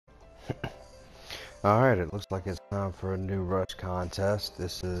Alright, it looks like it's time for a new rush contest.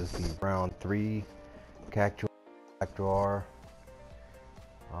 This is the round 3 Cactuar.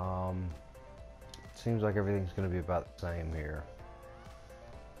 Seems like everything's going to be about the same here.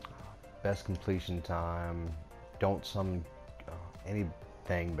 Best completion time, don't summon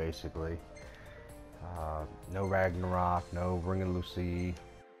anything basically. No Ragnarok, no Ring of Lucy.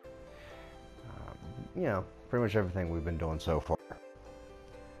 You know, pretty much everything we've been doing so far.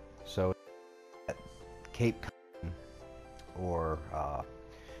 So at Cape or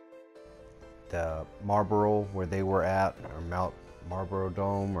the Marlborough where they were at, or Mount Marlborough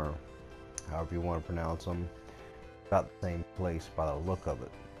Dome, or however you want to pronounce them, about the same place by the look of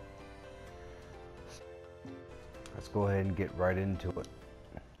it. Let's go ahead and get right into it.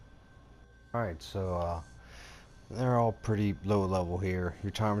 Alright, so they're all pretty low level here.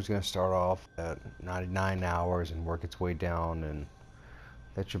 Your timer's going to start off at 99 hours and work its way down, and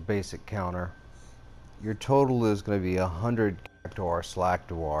that's your basic counter. Your total is going to be 100 Cactuar,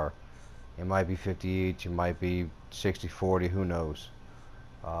 Slactuar. It might be 50 each, it might be 60, 40, who knows.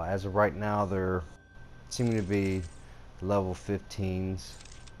 As of right now, they're seeming to be level 15s.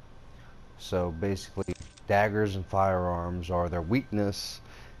 So basically, daggers and firearms are their weakness.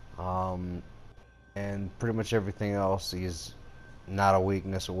 And pretty much everything else is not a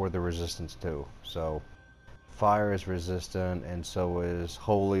weakness or the resistance to. So fire is resistant, and so is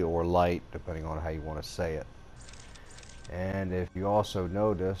holy or light, depending on how you want to say it. And if you also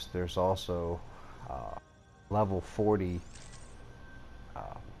notice, there's also level 40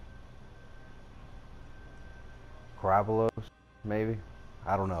 Gladiolus, maybe?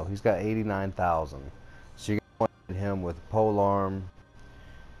 I don't know. He's got 89,000. So you can hit him with polearm,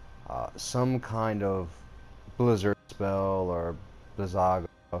 some kind of blizzard spell or blizzaga,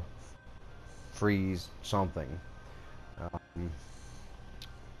 freeze, something.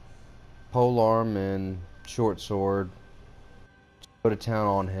 Polearm and short sword, go to town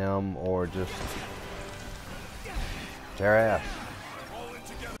on him, or just tear ass.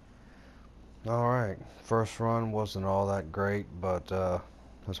 Alright, first run wasn't all that great, but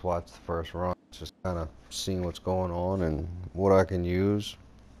that's why it's the first run. Just kind of seeing what's going on and what I can use,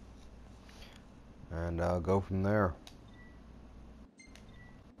 and I'll go from there.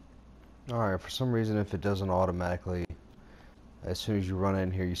 Alright, for some reason, if it doesn't automatically, as soon as you run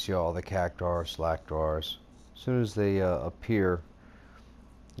in here, you see all the Cactuars, Slactuars. As soon as they appear,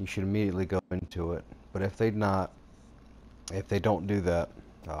 you should immediately go into it. But if they don't do that,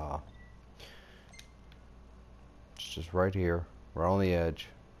 it's just right here, right on the edge,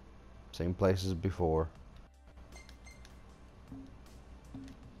 same place as before.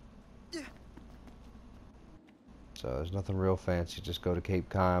 So there's nothing real fancy. Just go to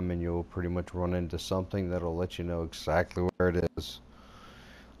Caem and you'll pretty much run into something that'll let you know exactly where it is.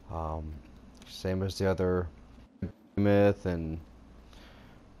 Same as the other myth, and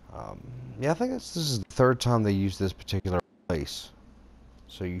yeah, I think this is the third time they use this particular place.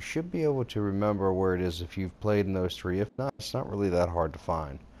 So you should be able to remember where it is if you've played in those three. If not, it's not really that hard to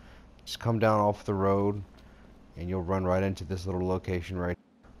find. Just come down off the road and you'll run right into this little location right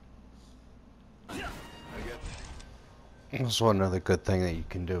here. Also, another good thing that you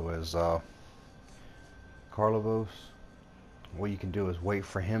can do is Carlavos, what you can do is wait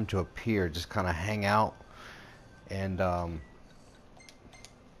for him to appear, just kind of hang out and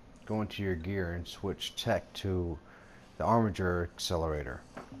go into your gear and switch tech to the Armiger accelerator.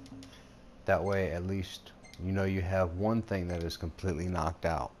 That way at least you know you have one thing that is completely knocked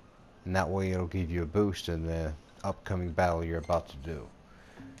out, and that way it'll give you a boost in the upcoming battle you're about to do.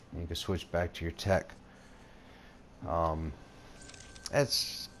 And you can switch back to your tech.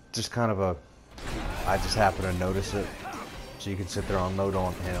 It's just kind of a, I just happen to notice it, so you can sit there on load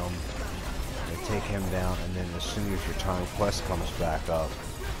on him and take him down, and then as soon as your time quest comes back up,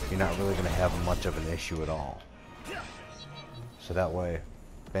 you're not really going to have much of an issue at all. So that way,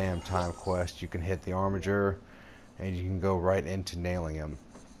 bam, time quest, you can hit the Armiger and you can go right into nailing him.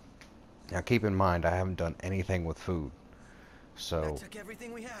 Now keep in mind, I haven't done anything with food, so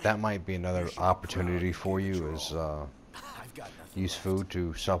that might be another opportunity for you, is use food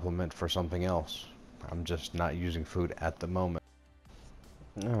to supplement for something else. I'm just not using food at the moment.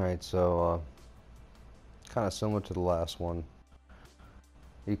 Alright, so kind of similar to the last one.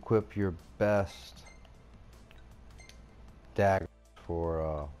 Equip your best dagger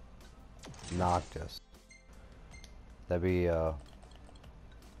for Noctis. That'd be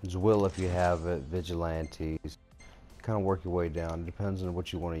Zwill if you have it, Vigilantes. Kind of work your way down. It depends on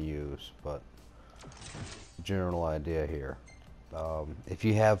what you want to use, but general idea here. If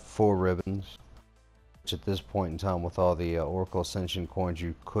you have 4 ribbons, at this point in time, with all the Oracle Ascension coins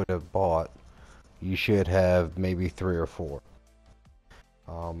you could have bought, you should have maybe 3 or 4.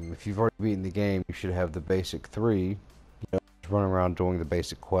 If you've already beaten the game, you should have the basic 3. You know, just running around doing the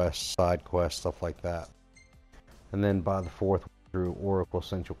basic quests, side quests, stuff like that. And then buy the 4th through Oracle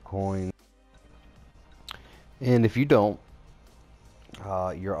Essential coin. And if you don't,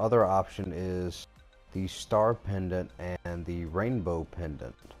 your other option is the Star Pendant and the Rainbow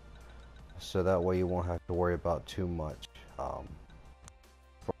Pendant. So that way you won't have to worry about too much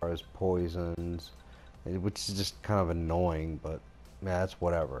as far as poisons, which is just kind of annoying, but yeah, that's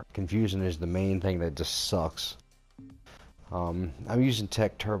whatever. Confusion is the main thing that just sucks. I'm using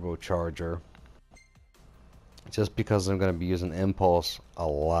Tech Turbocharger just because I'm going to be using Impulse a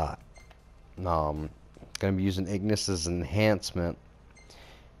lot. Going to be using Ignus as enhancement.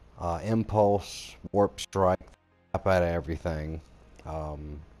 Impulse, Warp Strike, tap out of everything.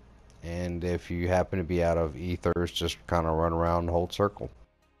 And if you happen to be out of ethers, just kind of run around and hold circle.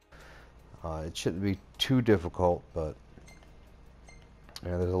 It shouldn't be too difficult, but you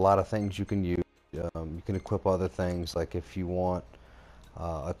know, there's a lot of things you can use. You can equip other things, like if you want,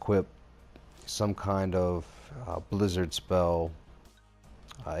 equip some kind of blizzard spell.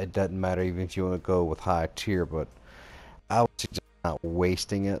 It doesn't matter even if you want to go with high tier, but I would suggest not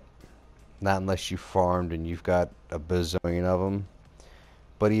wasting it. Not unless you farmed and you've got a bazillion of them.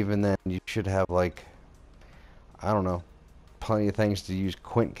 But even then, you should have, like, I don't know, plenty of things to use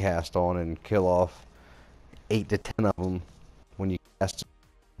Quint Cast on and kill off 8 to 10 of them when you cast them.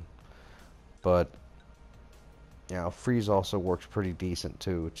 But, you know, freeze also works pretty decent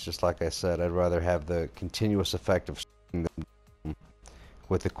too. It's just like I said, I'd rather have the continuous effect of them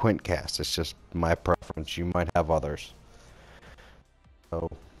with the Quint Cast. It's just my preference. You might have others. So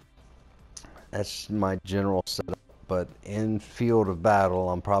that's my general setup. But in field of battle,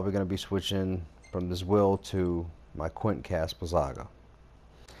 I'm probably going to be switching from this will to my Quint Cast Blizzaga.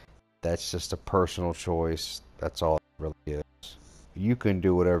 That's just a personal choice. That's all it really is. You can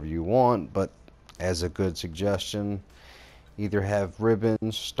do whatever you want, but as a good suggestion, either have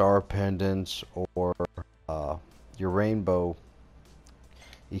ribbons, star pendants, or your rainbow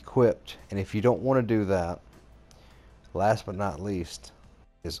equipped. And if you don't want to do that, last but not least,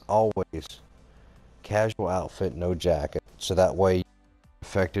 is always casual outfit, no jacket, so that way you're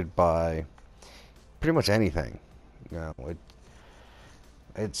affected by pretty much anything. You know,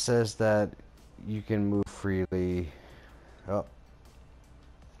 it says that you can move freely. Oh,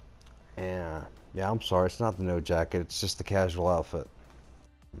 and yeah, I'm sorry, it's not the no jacket, it's just the casual outfit.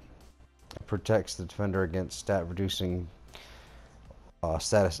 It protects the defender against stat reducing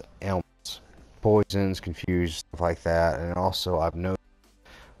status ailments, poisons, confused, stuff like that. And also I've noticed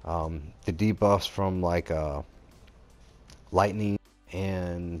the debuffs from like lightning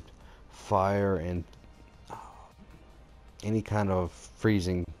and fire and any kind of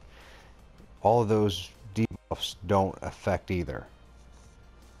freezing, all of those debuffs don't affect either.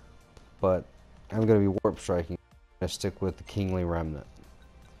 But I'm going to be warp striking. I'm going to stick with the Kingly Remnant.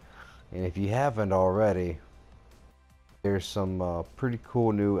 And if you haven't already, there's some pretty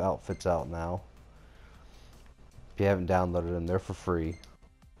cool new outfits out now. If you haven't downloaded them, they're for free.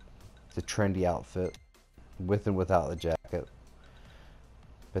 The Trendy Outfit, with and without the jacket.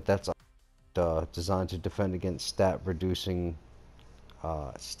 But that's designed to defend against stat reducing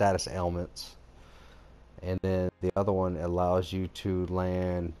status ailments. And then the other one allows you to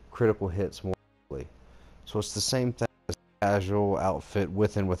land critical hits more quickly. So it's the same thing as casual outfit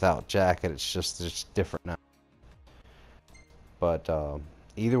with and without jacket. It's just different now. But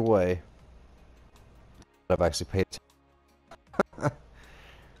either way, I've actually paid attention.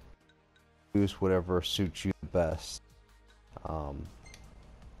 Use whatever suits you the best.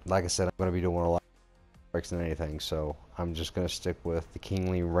 Like I said, I'm going to be doing a lot of breaks than anything, so I'm just going to stick with the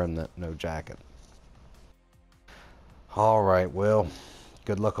Kingly Remnant, no jacket. Alright, well,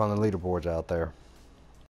 good luck on the leaderboards out there.